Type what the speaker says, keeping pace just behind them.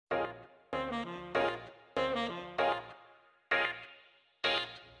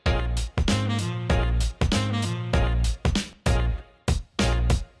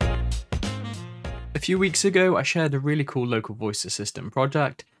few weeks ago, I shared a really cool local voice assistant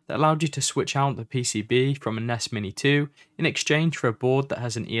project that allowed you to switch out the PCB from a Nest Mini 2 in exchange for a board that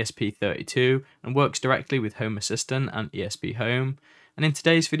has an ESP32 and works directly with HomeAssistant and ESPHome. And in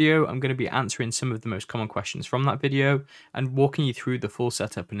today's video, I'm going to be answering some of the most common questions from that video and walking you through the full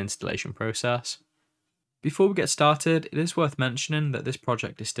setup and installation process. Before we get started, it is worth mentioning that this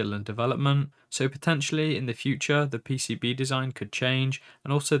project is still in development, so potentially in the future the PCB design could change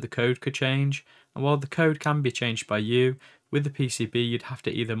and also the code could change, and while the code can be changed by you, with the PCB you'd have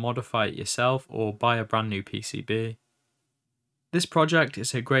to either modify it yourself or buy a brand new PCB. This project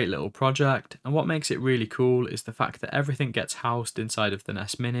is a great little project, and what makes it really cool is the fact that everything gets housed inside of the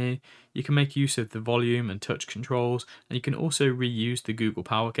Nest Mini. You can make use of the volume and touch controls, and you can also reuse the Google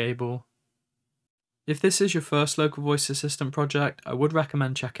power cable. If this is your first local voice assistant project, I would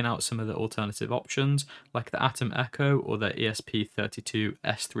recommend checking out some of the alternative options like the Atom Echo or the ESP32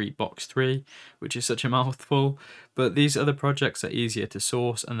 S3 Box 3, which is such a mouthful, but these other projects are easier to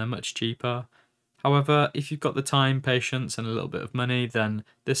source and they're much cheaper. However, if you've got the time, patience and a little bit of money, then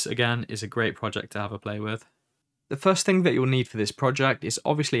this again is a great project to have a play with. The first thing that you'll need for this project is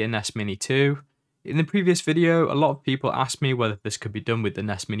obviously a Nest Mini 2. In the previous video, a lot of people asked me whether this could be done with the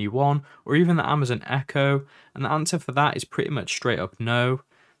Nest Mini 1 or even the Amazon Echo, and the answer for that is pretty much straight up no.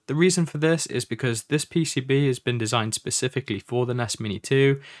 The reason for this is because this PCB has been designed specifically for the Nest Mini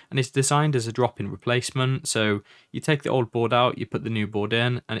 2 and is designed as a drop-in replacement, so you take the old board out, you put the new board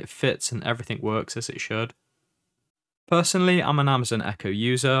in, and it fits and everything works as it should. Personally, I'm an Amazon Echo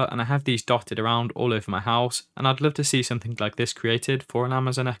user and I have these dotted around all over my house, and I'd love to see something like this created for an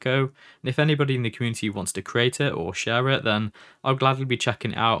Amazon Echo, and if anybody in the community wants to create it or share it, then I'll gladly be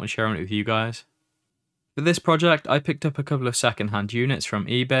checking it out and sharing it with you guys. For this project, I picked up a couple of second-hand units from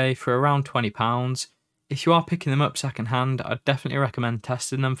eBay for around £20. If you are picking them up second-hand, I'd definitely recommend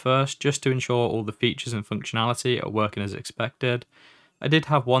testing them first just to ensure all the features and functionality are working as expected. I did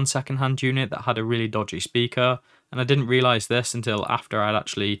have one second-hand unit that had a really dodgy speaker, and I didn't realise this until after I'd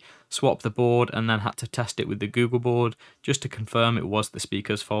actually swapped the board and then had to test it with the Google board just to confirm it was the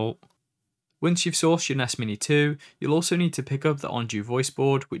speaker's fault. Once you've sourced your Nest Mini 2, you'll also need to pick up the Onju voice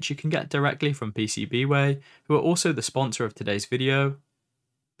board, which you can get directly from PCBWay, who are also the sponsor of today's video.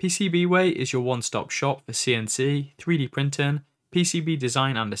 PCBWay is your one-stop shop for CNC, 3D printing, PCB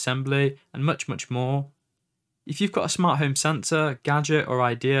design and assembly, and much more. If you've got a smart home sensor, gadget or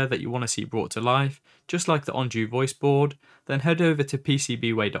idea that you want to see brought to life, just like the Onju voice board, then head over to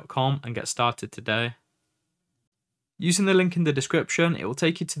PCBWay.com and get started today. Using the link in the description, it will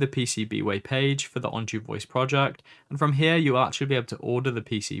take you to the PCBWay page for the Onju voice project, and from here you'll actually be able to order the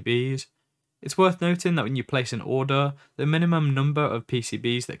PCBs. It's worth noting that when you place an order, the minimum number of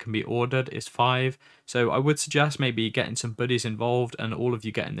PCBs that can be ordered is 5, so I would suggest maybe getting some buddies involved and all of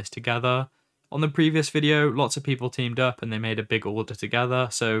you getting this together. On the previous video, lots of people teamed up and they made a big order together,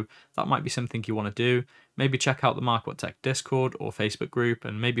 so that might be something you want to do. Maybe check out the MarkWattTech Discord or Facebook group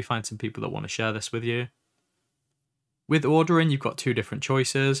and maybe find some people that want to share this with you. With ordering, you've got two different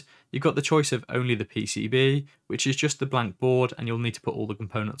choices. You've got the choice of only the PCB, which is just the blank board and you'll need to put all the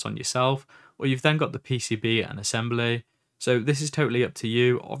components on yourself, or you've then got the PCB and assembly. So this is totally up to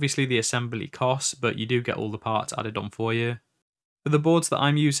you. Obviously the assembly costs, but you do get all the parts added on for you. For the boards that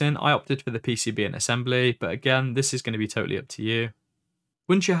I'm using, I opted for the PCB and assembly, but again, this is going to be totally up to you.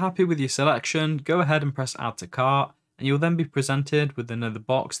 Once you're happy with your selection, go ahead and press add to cart, and you'll then be presented with another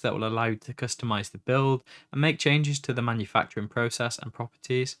box that will allow you to customize the build and make changes to the manufacturing process and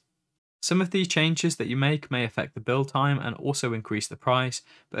properties. Some of these changes that you make may affect the build time and also increase the price,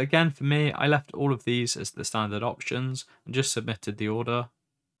 but again for me, I left all of these as the standard options and just submitted the order.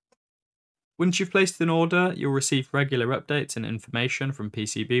 Once you've placed an order, you'll receive regular updates and information from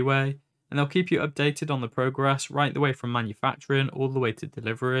PCBWay, and they'll keep you updated on the progress right the way from manufacturing all the way to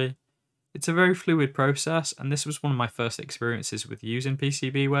delivery. It's a very fluid process, and this was one of my first experiences with using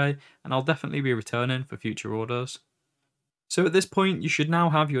PCBWay, and I'll definitely be returning for future orders. So at this point, you should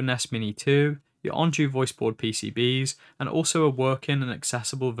now have your Nest Mini 2, your Onju voiceboard PCBs, and also a working and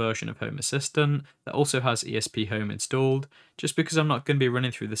accessible version of HomeAssistant that also has ESPHome installed, just because I'm not going to be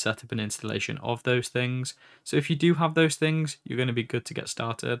running through the setup and installation of those things. So if you do have those things, you're going to be good to get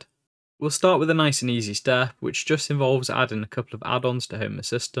started. We'll start with a nice and easy step, which just involves adding a couple of add-ons to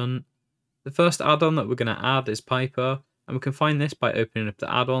HomeAssistant. The first add-on that we're going to add is Piper, and we can find this by opening up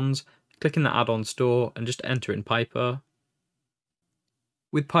the add-ons, clicking the add-on store and just entering Piper.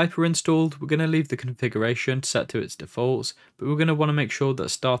 With Piper installed, we're going to leave the configuration set to its defaults, but we're going to want to make sure that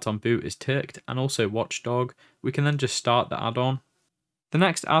Start on Boot is ticked and also Watchdog. We can then just start the add-on. The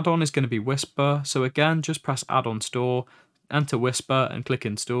next add-on is going to be Whisper, so again just press Add-on Store, enter Whisper and click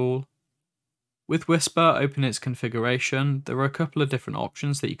Install. With Whisper open its configuration, there are a couple of different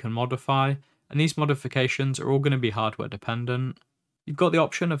options that you can modify, and these modifications are all going to be hardware dependent. You've got the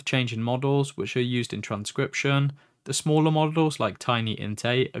option of changing models, which are used in transcription. The smaller models like Tiny Int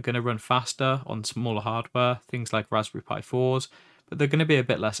 8 are going to run faster on smaller hardware, things like Raspberry Pi 4s, but they're going to be a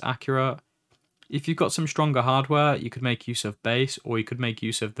bit less accurate. If you've got some stronger hardware, you could make use of Base, or you could make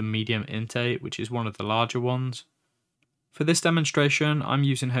use of the Medium Int 8, which is one of the larger ones. For this demonstration, I'm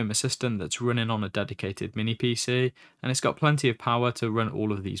using HomeAssistant that's running on a dedicated mini PC, and it's got plenty of power to run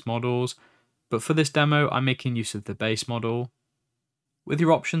all of these models, but for this demo, I'm making use of the base model. With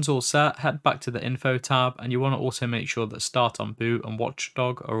your options all set, head back to the Info tab, and you want to also make sure that Start on Boot and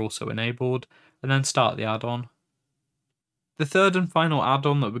Watchdog are also enabled, and then start the add-on. The third and final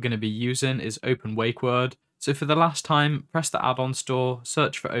add-on that we're going to be using is Open WakeWord, so for the last time, press the add-on store,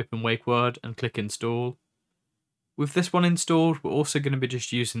 search for Open WakeWord and click Install. With this one installed, we're also going to be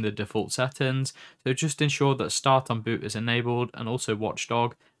just using the default settings, so just ensure that Start on Boot is enabled and also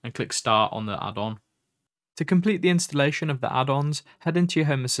Watchdog, and click Start on the add-on. To complete the installation of the add-ons, head into your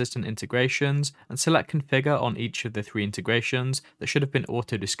HomeAssistant integrations and select Configure on each of the 3 integrations that should have been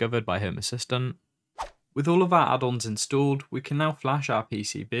auto-discovered by HomeAssistant. With all of our add-ons installed, we can now flash our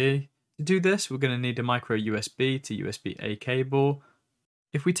PCB. To do this, we're going to need a micro USB to USB-A cable.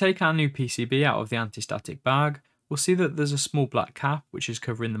 If we take our new PCB out of the anti-static bag, we'll see that there's a small black cap which is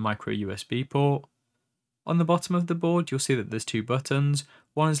covering the micro USB port. On the bottom of the board, you'll see that there's 2 buttons.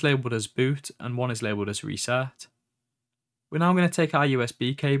 One is labelled as boot and one is labelled as reset. We're now going to take our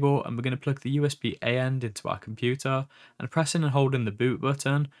USB cable and we're going to plug the USB-A end into our computer, and pressing and holding the boot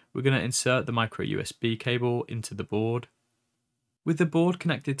button, we're going to insert the micro USB cable into the board. With the board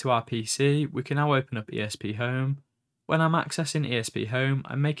connected to our PC, we can now open up ESPHome. When I'm accessing ESPHome,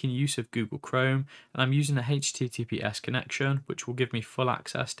 I'm making use of Google Chrome and I'm using a HTTPS connection, which will give me full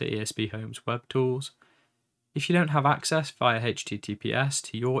access to ESPHome's web tools. If you don't have access via HTTPS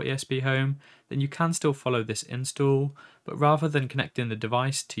to your ESPHome, then you can still follow this install, but rather than connecting the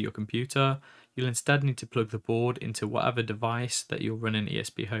device to your computer, you'll instead need to plug the board into whatever device that you're running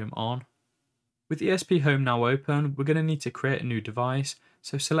ESPHome on. With ESPHome now open, we're going to need to create a new device,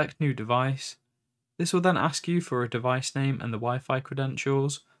 so select New Device. This will then ask you for a device name and the Wi-Fi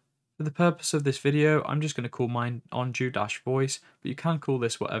credentials. For the purpose of this video, I'm just going to call mine Onju-voice, but you can call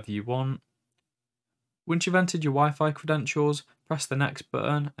this whatever you want. Once you've entered your Wi-Fi credentials, press the next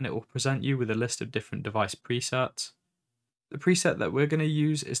button and it will present you with a list of different device presets. The preset that we're going to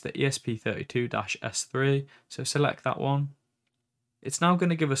use is the ESP32-S3, so select that one. It's now going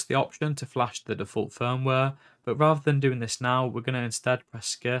to give us the option to flash the default firmware, but rather than doing this now, we're going to instead press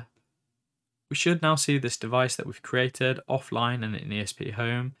skip. We should now see this device that we've created offline and in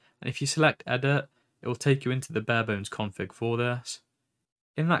ESPHome, and if you select Edit, it will take you into the bare bones config for this.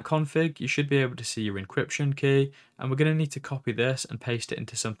 In that config, you should be able to see your encryption key, and we're going to need to copy this and paste it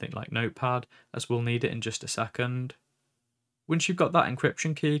into something like Notepad, as we'll need it in just a second. Once you've got that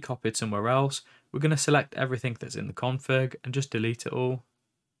encryption key copied somewhere else, we're going to select everything that's in the config and just delete it all.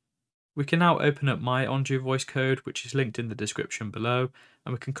 We can now open up my Onju voice code, which is linked in the description below,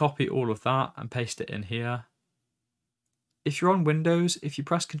 and we can copy all of that and paste it in here. If you're on Windows, if you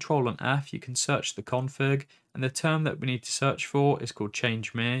press Ctrl and F, you can search the config, and the term that we need to search for is called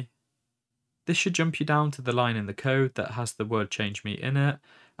Change Me. This should jump you down to the line in the code that has the word Change Me in it,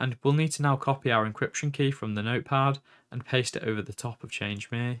 and we'll need to now copy our encryption key from the notepad and paste it over the top of Change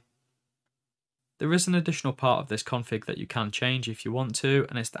Me. There is an additional part of this config that you can change if you want to,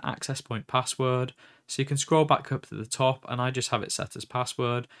 and it's the access point password. So you can scroll back up to the top, and I just have it set as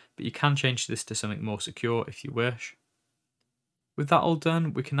password, but you can change this to something more secure if you wish. With that all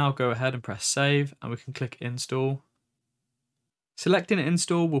done, we can now go ahead and press save, and we can click install. Selecting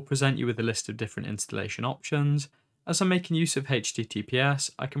install will present you with a list of different installation options. As I'm making use of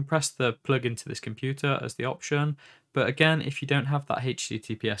HTTPS, I can press the plug into this computer as the option, but again, if you don't have that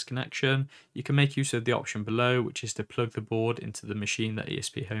HTTPS connection, you can make use of the option below, which is to plug the board into the machine that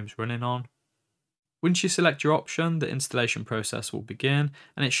ESPHome's running on. Once you select your option, the installation process will begin,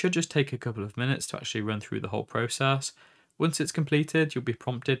 and it should just take a couple of minutes to actually run through the whole process. Once it's completed, you'll be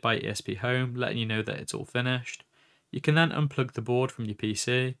prompted by ESPHome letting you know that it's all finished. You can then unplug the board from your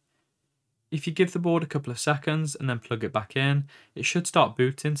PC. If you give the board a couple of seconds and then plug it back in, it should start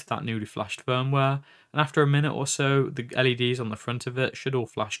booting to that newly flashed firmware, and after a minute or so, the LEDs on the front of it should all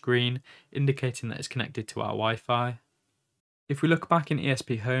flash green, indicating that it's connected to our Wi-Fi. If we look back in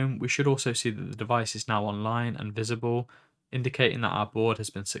ESPHome, we should also see that the device is now online and visible, indicating that our board has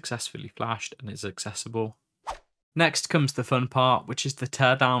been successfully flashed and is accessible. Next comes the fun part, which is the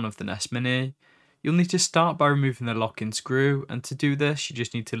teardown of the Nest Mini. You'll need to start by removing the lock-in screw, and to do this you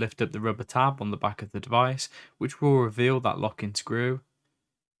just need to lift up the rubber tab on the back of the device, which will reveal that lock-in screw.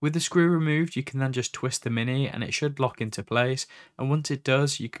 With the screw removed, you can then just twist the Mini and it should lock into place, and once it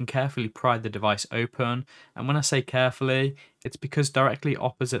does, you can carefully pry the device open, and when I say carefully, it's because directly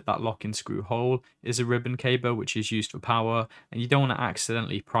opposite that lock-in screw hole is a ribbon cable which is used for power, and you don't want to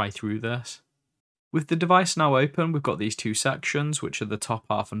accidentally pry through this. With the device now open, we've got these two sections, which are the top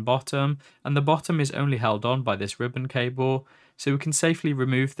half and bottom, and the bottom is only held on by this ribbon cable, so we can safely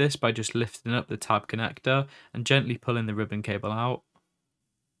remove this by just lifting up the tab connector and gently pulling the ribbon cable out.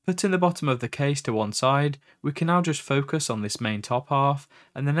 Putting the bottom of the case to one side, we can now just focus on this main top half,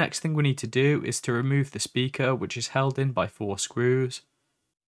 and the next thing we need to do is to remove the speaker, which is held in by 4 screws.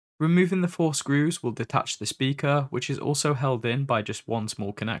 Removing the 4 screws will detach the speaker, which is also held in by just one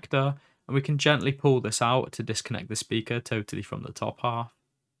small connector, and we can gently pull this out to disconnect the speaker totally from the top half.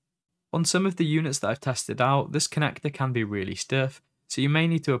 On some of the units that I've tested out, this connector can be really stiff, so you may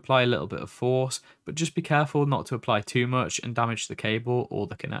need to apply a little bit of force, but just be careful not to apply too much and damage the cable or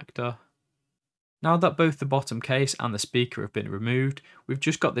the connector. Now that both the bottom case and the speaker have been removed, we've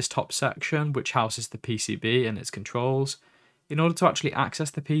just got this top section which houses the PCB and its controls. In order to actually access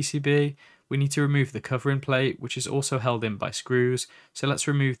the PCB, we need to remove the covering plate, which is also held in by screws, so let's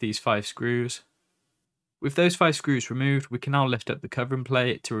remove these 5 screws. With those 5 screws removed, we can now lift up the covering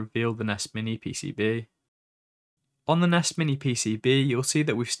plate to reveal the Nest Mini PCB. On the Nest Mini PCB, you'll see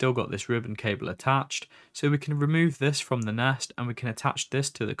that we've still got this ribbon cable attached, so we can remove this from the Nest and we can attach this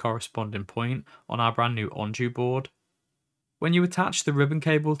to the corresponding point on our brand new Onju board. When you attach the ribbon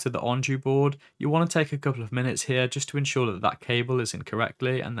cable to the Onju board, you want to take a couple of minutes here just to ensure that that cable is in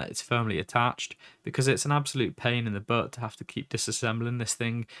correctly and that it's firmly attached, because it's an absolute pain in the butt to have to keep disassembling this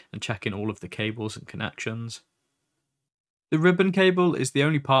thing and checking all of the cables and connections. The ribbon cable is the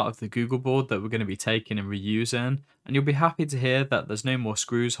only part of the Google board that we're going to be taking and reusing, and you'll be happy to hear that there's no more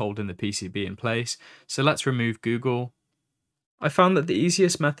screws holding the PCB in place, so let's remove Google. I found that the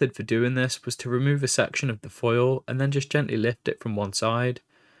easiest method for doing this was to remove a section of the foil and then just gently lift it from one side.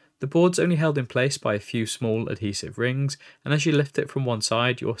 The board's only held in place by a few small adhesive rings, and as you lift it from one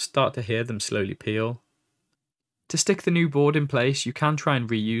side you'll start to hear them slowly peel. To stick the new board in place, you can try and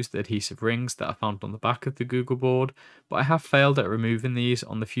reuse the adhesive rings that I found on the back of the Google board, but I have failed at removing these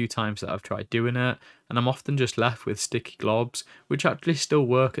on the few times that I've tried doing it, and I'm often just left with sticky globs, which actually still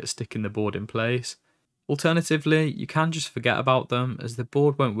work at sticking the board in place. Alternatively, you can just forget about them, as the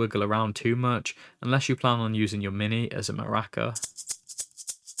board won't wiggle around too much unless you plan on using your Mini as a maraca.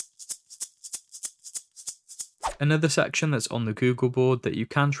 Another section that's on the Google board that you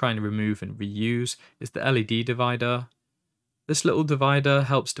can try and remove and reuse is the LED divider. This little divider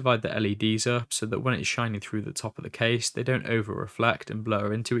helps divide the LEDs up so that when it's shining through the top of the case they don't over reflect and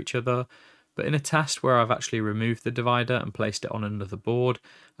blur into each other, but in a test where I've actually removed the divider and placed it on another board,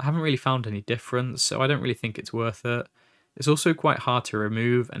 I haven't really found any difference, so I don't really think it's worth it. It's also quite hard to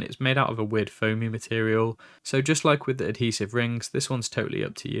remove and it's made out of a weird foamy material, so just like with the adhesive rings, this one's totally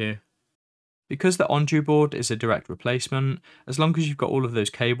up to you. Because the Onju board is a direct replacement, as long as you've got all of those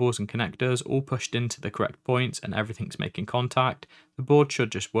cables and connectors all pushed into the correct points and everything's making contact, the board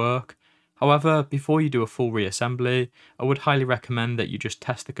should just work. However, before you do a full reassembly, I would highly recommend that you just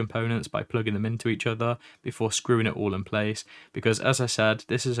test the components by plugging them into each other before screwing it all in place, because as I said,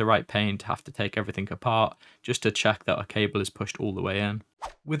 this is a right pain to have to take everything apart just to check that a cable is pushed all the way in.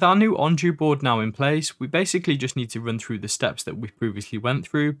 With our new Onju board now in place, we basically just need to run through the steps that we previously went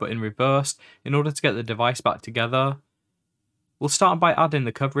through, but in reverse, in order to get the device back together. We'll start by adding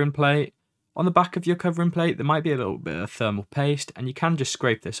the covering plate. On the back of your covering plate there might be a little bit of thermal paste, and you can just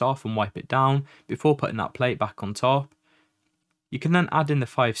scrape this off and wipe it down before putting that plate back on top. You can then add in the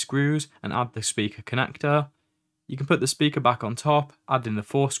 5 screws and add the speaker connector. You can put the speaker back on top, add in the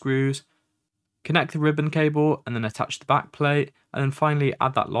 4 screws, connect the ribbon cable and then attach the back plate, and then finally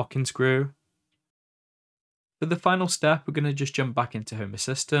add that locking screw. For the final step we're going to just jump back into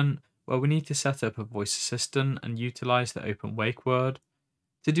HomeAssistant, where we need to set up a voice assistant and utilise the open wake word.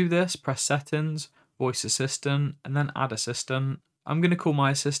 To do this, press Settings, Voice Assistant, and then Add Assistant. I'm going to call my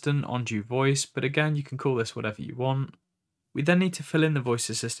assistant Onju Voice, but again you can call this whatever you want. We then need to fill in the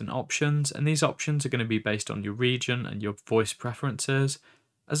voice assistant options, and these options are going to be based on your region and your voice preferences.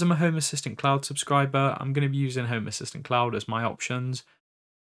 As I'm a HomeAssistant Cloud subscriber, I'm going to be using HomeAssistant Cloud as my options.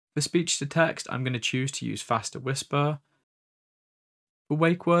 For speech to text, I'm going to choose to use Faster Whisper. For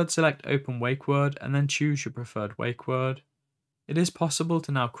wake word, select Open Wake Word and then choose your preferred wake word. It is possible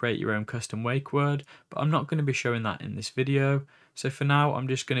to now create your own custom wake word, but I'm not going to be showing that in this video, so for now I'm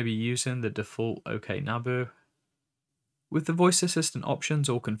just going to be using the default OK Nabu. With the voice assistant options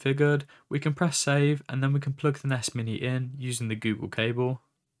all configured, we can press save and then we can plug the Nest Mini in using the Google cable.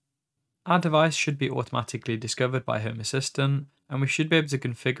 Our device should be automatically discovered by HomeAssistant, and we should be able to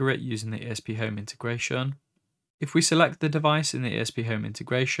configure it using the ESPHome integration. If we select the device in the ESPHome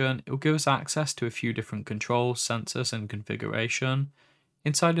integration, it will give us access to a few different controls, sensors and configuration.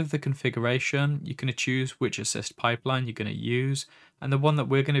 Inside of the configuration, you can choose which assist pipeline you're going to use, and the one that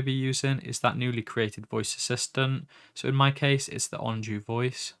we're going to be using is that newly created voice assistant, so in my case it's the Onju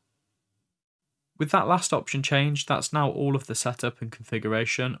voice. With that last option changed, that's now all of the setup and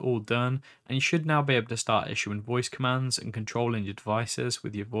configuration all done, and you should now be able to start issuing voice commands and controlling your devices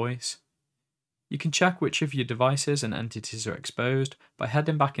with your voice. You can check which of your devices and entities are exposed by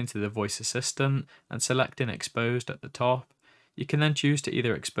heading back into the voice assistant and selecting exposed at the top. You can then choose to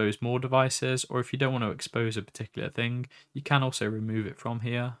either expose more devices, or if you don't want to expose a particular thing, you can also remove it from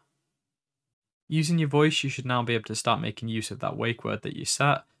here. Using your voice, you should now be able to start making use of that wake word that you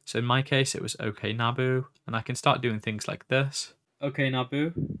set. So in my case, it was OK Nabu, and I can start doing things like this. OK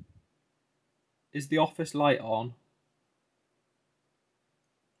Nabu, is the office light on?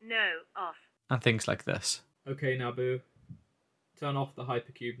 No, off. And things like this. OK Nabu, turn off the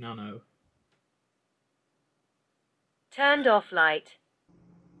Hypercube Nano. Turned off light.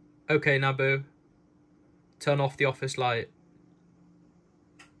 OK Nabu, turn off the office light.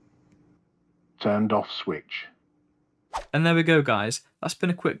 Turned off switch. And there we go guys, that's been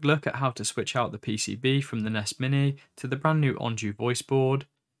a quick look at how to switch out the PCB from the Nest Mini to the brand new Onju voice board.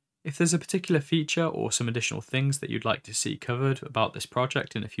 If there's a particular feature or some additional things that you'd like to see covered about this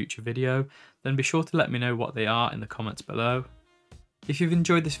project in a future video, then be sure to let me know what they are in the comments below. If you've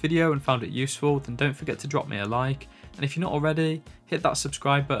enjoyed this video and found it useful, then don't forget to drop me a like, and if you're not already, hit that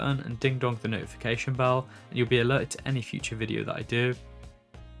subscribe button and ding dong the notification bell and you'll be alerted to any future video that I do.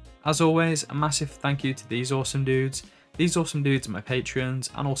 As always, a massive thank you to these awesome dudes. These awesome dudes are my Patreons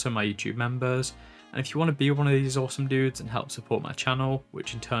and also my YouTube members, and if you want to be one of these awesome dudes and help support my channel,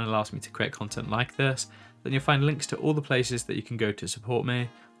 which in turn allows me to create content like this, then you'll find links to all the places that you can go to support me,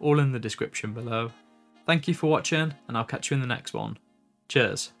 all in the description below. Thank you for watching, and I'll catch you in the next one.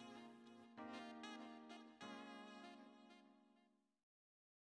 Cheers.